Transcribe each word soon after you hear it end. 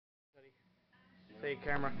Say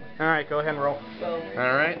camera. Alright, go ahead and roll.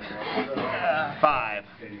 Alright. 5.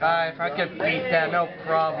 5. I could beat that, no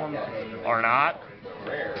problem. Or not.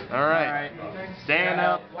 Alright. Stand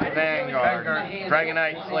up, Vanguard.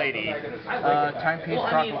 Dragonite Slady. Timepiece,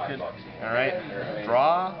 Crocodile Kid. Alright.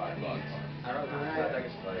 Draw.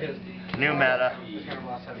 New meta.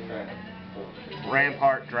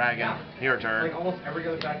 Rampart Dragon. Your turn.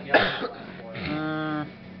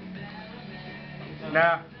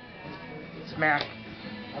 Nah. Smack.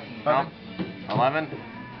 11.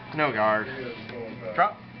 No guard.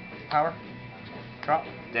 Drop. Power. Drop.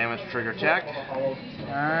 Damage trigger check.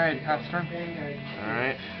 Alright, pass turn.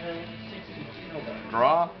 Alright.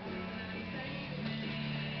 Draw.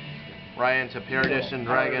 Right into Perdition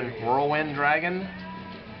Dragon, Whirlwind Dragon.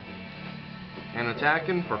 And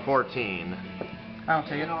attacking for 14. I'll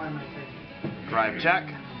take it. Drive check.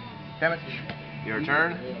 Damage. Your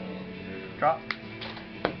turn. Drop.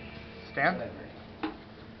 Stand.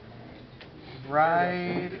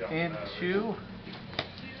 Right into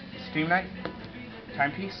Steam Knight.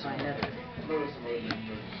 Timepiece. 1,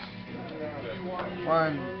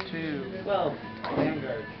 2, 12.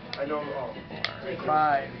 Vanguard.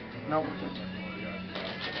 5. Nope.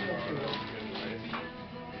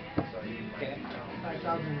 Okay.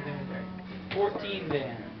 14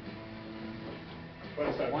 Van. 1. If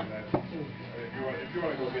you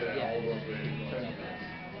want to go get it, all those ways.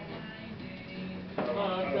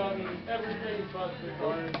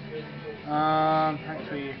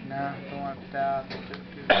 Actually, nah, don't want that.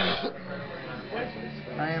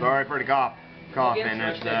 Sorry for the cough. Coughing.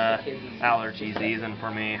 It's allergy season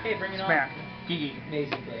for me. Hey, bring it on. Smack. Gigi.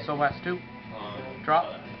 Basically. So last 2. Drop.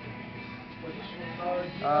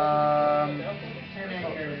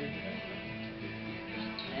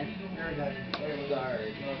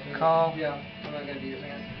 Guard. Call. Yeah, I'm not gonna be your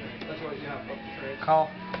man. That's what you have up the trade. Call.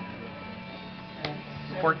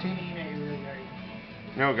 14.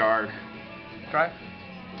 No guard. Drive.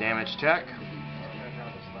 Damage check.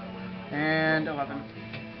 And 11.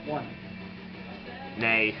 1.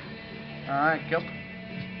 Nay. Alright, Gilp.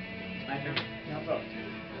 My turn.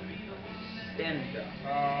 Standing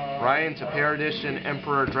draw. Right into Perdition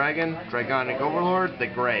Emperor Dragon, Dragonic Overlord, the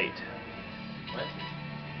Great.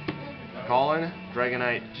 Colin,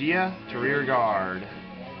 Dragonite Gia to rear guard.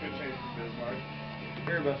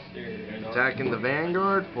 Attacking the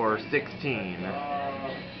Vanguard for 16.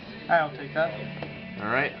 I'll take that.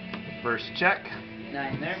 Alright. First check.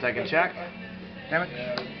 9 there. Second check. Damage.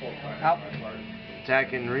 Out.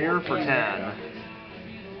 Attacking rear for 10.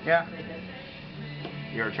 Yeah.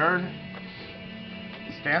 Your turn.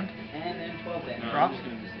 Stand. And then 12 Van. Drop.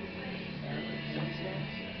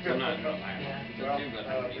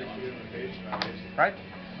 Right.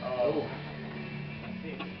 Oh.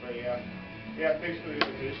 But yeah, thanks for the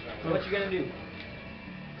invitation. So what you gonna do?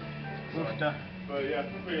 Oofta. But yeah,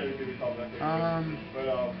 feel free to give me a call back. But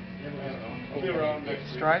I'll be around next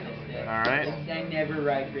week. Strike. Alright. I never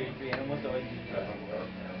ride grade 3. I almost always do that.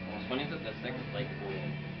 It's funny that the second, like,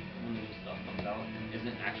 when new stuff comes out,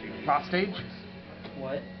 isn't actually gonna be Boss stage.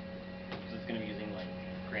 What? So it's gonna be using, like,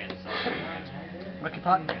 Grand Sun, Lucky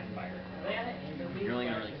pot. Grand Fire. You're only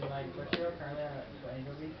gonna really...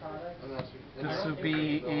 This would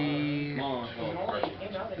be a Well,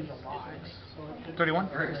 31.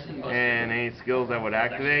 And any skills that would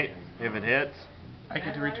activate if it hits. I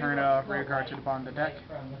get to return a rear guard to the bottom of the deck.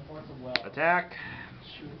 Attack.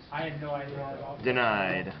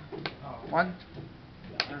 Denied. 1,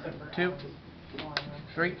 2,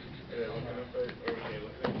 3,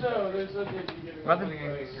 11.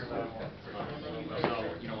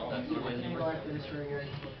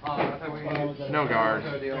 No guard.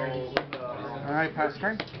 Alright, pass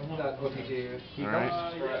turn. Alright.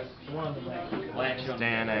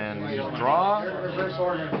 Stand and draw.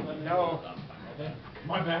 No.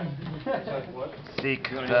 My bad. Seek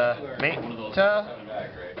the Meta.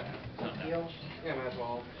 Yeah, might as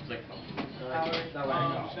well.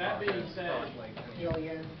 That being said,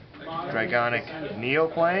 Dragonic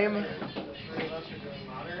Neoclaim.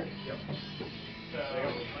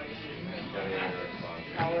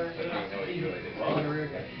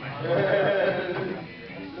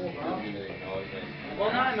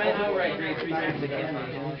 well, now I might not ride grade 3 times again.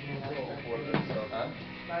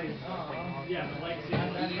 Yeah, but like, see,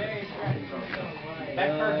 that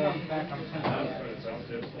card comes back on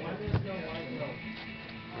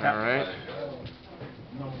Alright.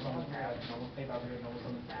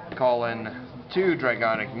 Call in 2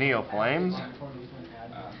 Dragonic Neoflames.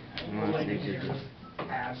 Let's see if you just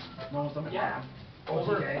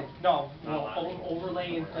No,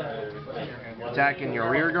 overlay into. Attacking your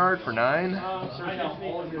rear guard for 9. I know,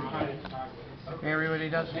 all of your time. Hey, everybody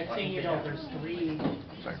does. Next thing you know, there's 3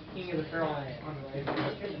 King of the Barrel on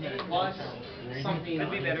it. Plus something.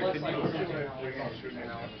 That'd be better Plus if like you something did.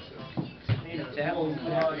 else. That will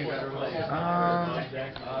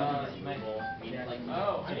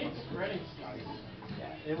Oh, I need spreading stuff.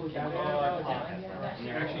 It was And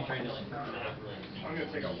they're actually trying to like not really. I'm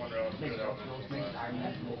gonna take out one round. Put it out.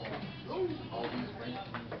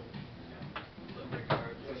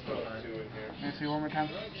 Let's throw 2 in here. Can I see one more time?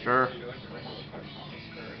 Sure.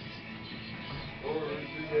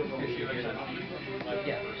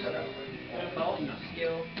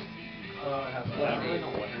 Skill.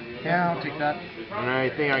 Yeah, I'll take that. And I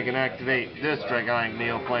think I can activate this Dragonic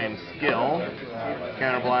Neoflame skill.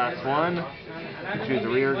 Counterblast 1. Choose a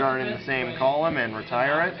rear guard in the same column and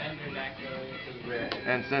retire it.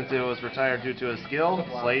 And since it was retired due to a skill,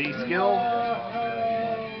 Slady skill.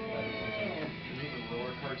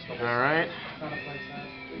 Alright.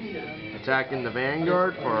 Attacking the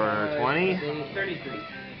Vanguard for 20. 33.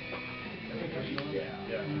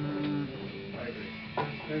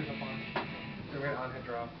 There's a bunch. They're right on hit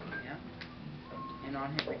draw. Yeah. And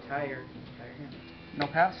on hit retire. Retire him. No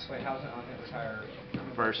pass? Wait, how's it on hit retire?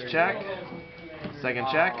 First check. Second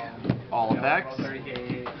check. All effects. Oh,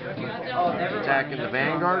 never mind. Attacking the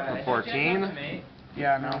Vanguard for 14.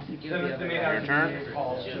 Yeah, no. Your turn.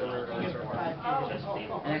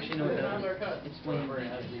 And actually, no, it doesn't. It's when we're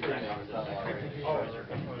at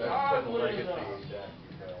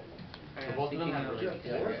Both of them have really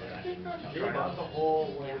good.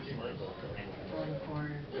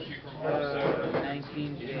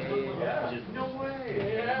 19. No way!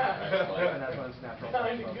 Yeah! And that's when it's natural.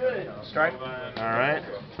 Kinda good. Strike. Alright.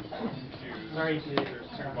 Sorry, dude.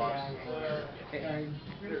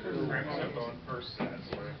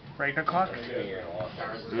 Break a clock.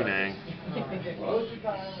 Ooh dang.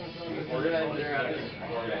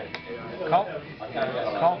 Call.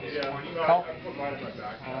 Call. Call.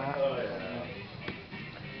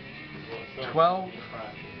 12.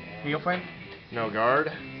 Heal flame. No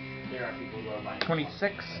guard.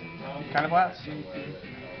 26. Counterblast.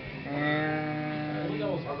 And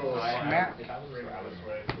smack.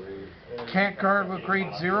 Can't guard with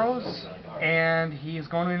grade 0s, and he's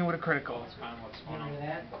going in with a critical.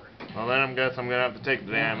 Well then I guess I'm gonna have to take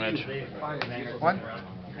the damage. 1,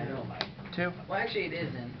 2, Well, actually, it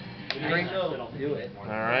isn't. 3. Still do it.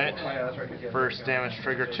 Alright. First damage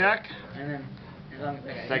trigger check. And then, as long as I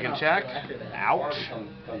got Second hit check. off, after that. Ouch.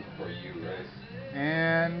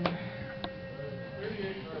 And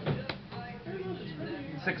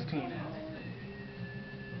 16.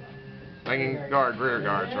 I can guard rear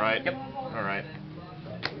guards, right? Yep. Alright.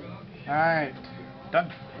 Alright.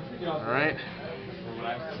 Done. Alright.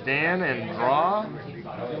 Stand and draw.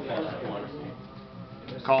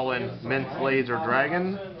 Call in Mince Laser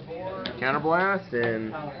Dragon. Counterblast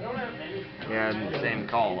and same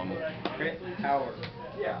column. Crit, power.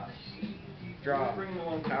 Yeah. Draw.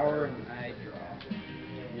 Power, and I draw.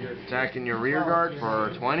 Attacking your rear guard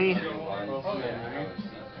for 20.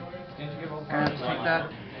 And take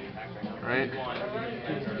that. Right.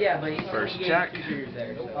 Yeah, but First he gave check. 2 figures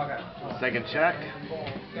there. Okay. Second check.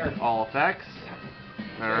 All effects.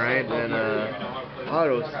 Alright, then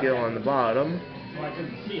auto skill on the bottom.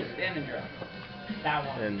 Stand and draw. That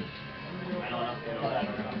one. And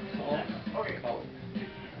Okay.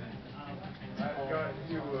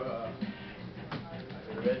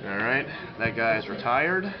 alright, that guy's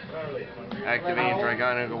retired. Activating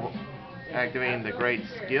the great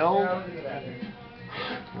skill.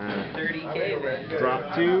 30k then.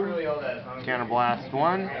 Drop 2. Counterblast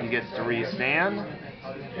 1. He gets to restand.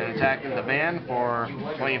 And attacking the van for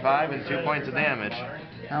 25 and 2 points of damage.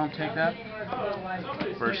 I don't take that.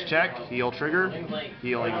 First check, heal trigger,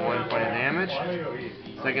 healing 1 point of damage.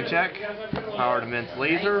 Second check, power to Mince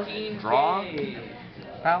Laser, draw.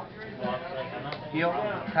 Pal. Heal.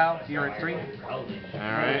 Pal. You're at 3.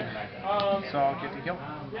 Alright. So I'll get the heal.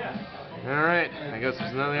 Alright, I guess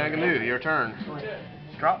there's nothing I can do. Your turn.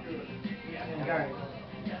 Drop.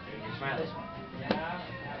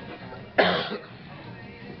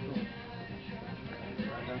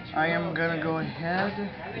 I am gonna go ahead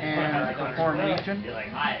and perform Legion.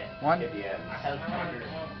 1.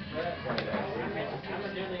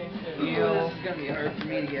 Heal. This is gonna be hard for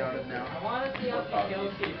me to get out of now.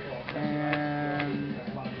 And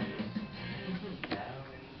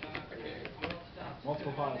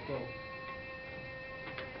Multiple files, go.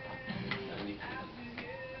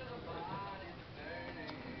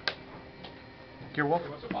 Gear Wolf.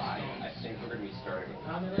 I think we're gonna be starting.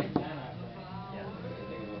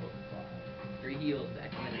 heals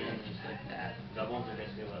that come in just like that. Doubles are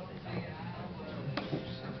basically what they sound.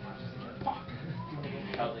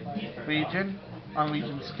 Legion. On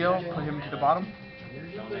Legion skill, put him to the bottom.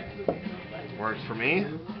 Works for me.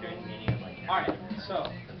 Alright, so,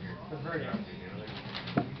 the verdict.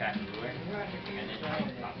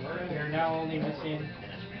 You're now only missing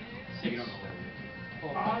 6.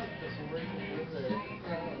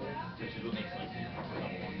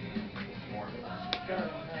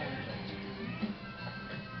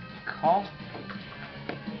 Call.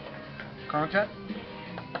 Chornojet.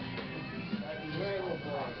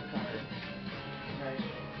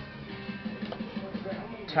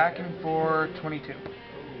 Attacking for 22.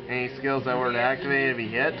 Any skills that were to activate if he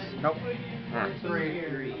hits? Nope. Alright.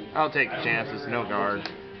 I'll take the chances, no guard.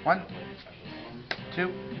 1,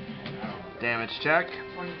 2, Damage check.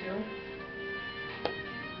 22.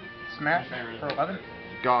 smash for 11.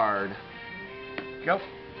 Guard. Go.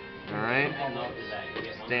 Alright.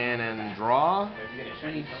 Stand and draw.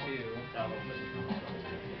 22.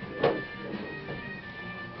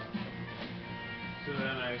 So then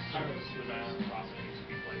I assume the best process needs to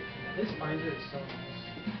be played. This binder is so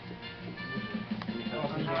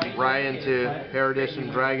nice. Right into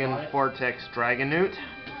Perdition Dragon Vortex Dragonute.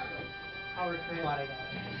 Power trade.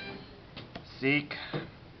 Seek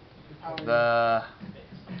the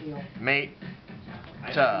mate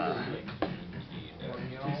to. Do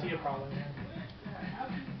you see a problem there?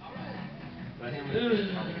 I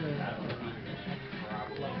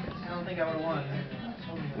don't think I would have won.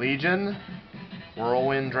 Legion.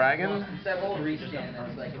 Whirlwind Dragon. It's that old rescan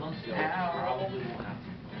that's like, ow.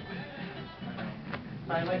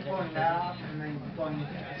 I like going that off and then going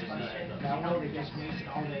into that one that just makes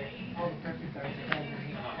all the perfect cards.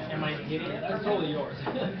 Am I getting it? That's totally yours.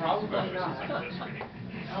 Probably not. Not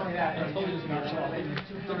only that, I told you it was not show.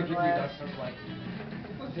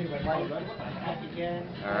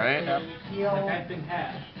 Alright. That thing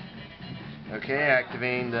had. Okay,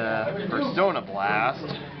 activating the Persona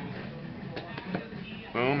Blast.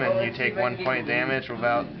 Boom, and you take 1 point damage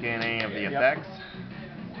without getting any of the effects.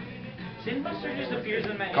 Sinbuster just appears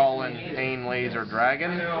in my Call in Pain Laser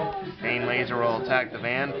Dragon. Pain Laser will attack the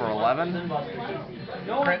van for 11.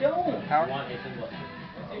 No, I don't. Power.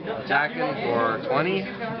 Attacking for 20.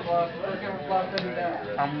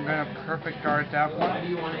 I'm gonna perfect guard that Why one. do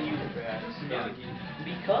you want to use it?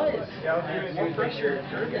 Because more pressure.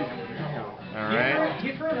 Alright.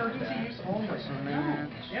 Give her an urgency use only.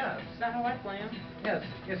 Yeah, it's not how I play him. Yes,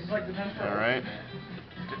 it's like the 10 Alright.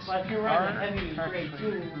 But if you're running heavy grade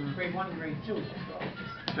 2, grade 1, grade 2.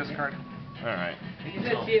 Discard. Alright. You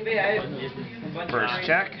said CFA, I have a bunch of First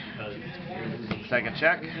check. Second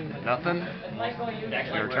check. Nothing.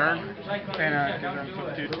 Your turn. And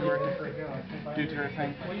do to her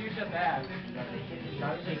thing. Well, use your bag.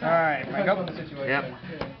 Alright, my go. Yep.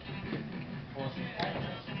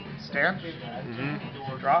 Stand.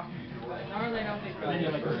 Draw. Normally I don't think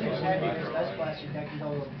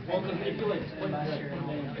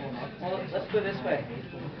well, let's put it this way.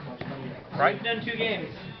 Right. We've done 2 games.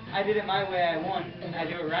 I did it my way, I won. I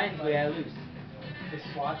do it Ryan's way, I lose. The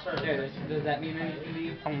slots are there. Does that mean anything to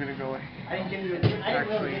you? I'm gonna go away. I didn't give you a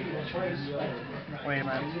Actually, choice. wait a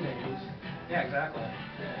minute. Yeah, exactly.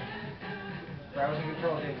 I was in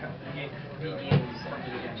control of the games from the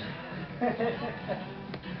beginning.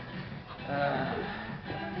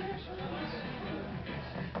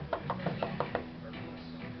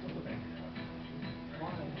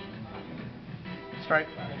 Strike.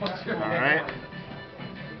 Alright.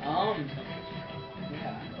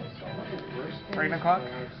 Dragon o'clock.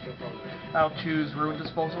 I'll choose Ruin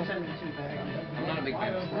Disposal. I'm not a big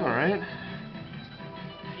fan. Alright.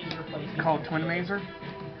 Call Twin Mazer.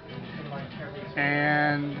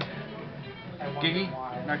 And Giggy.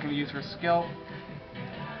 Not going to use her skill.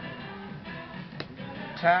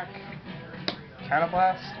 Attack.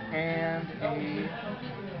 Counterblast. And a...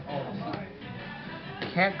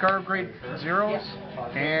 Can't guard grade 0s.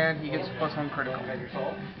 And he gets +1 critical.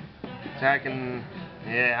 Attacking.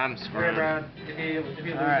 Yeah, I'm screwed. Alright.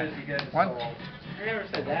 1, I never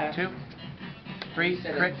said that. 2, 3,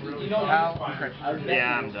 crit, pow, crit.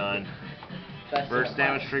 Yeah, I'm done. First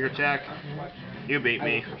damage trigger check. You beat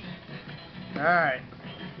me. Alright.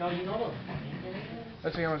 No, you know what?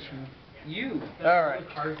 Let's see how much. You. Alright.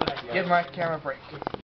 Give my camera a break.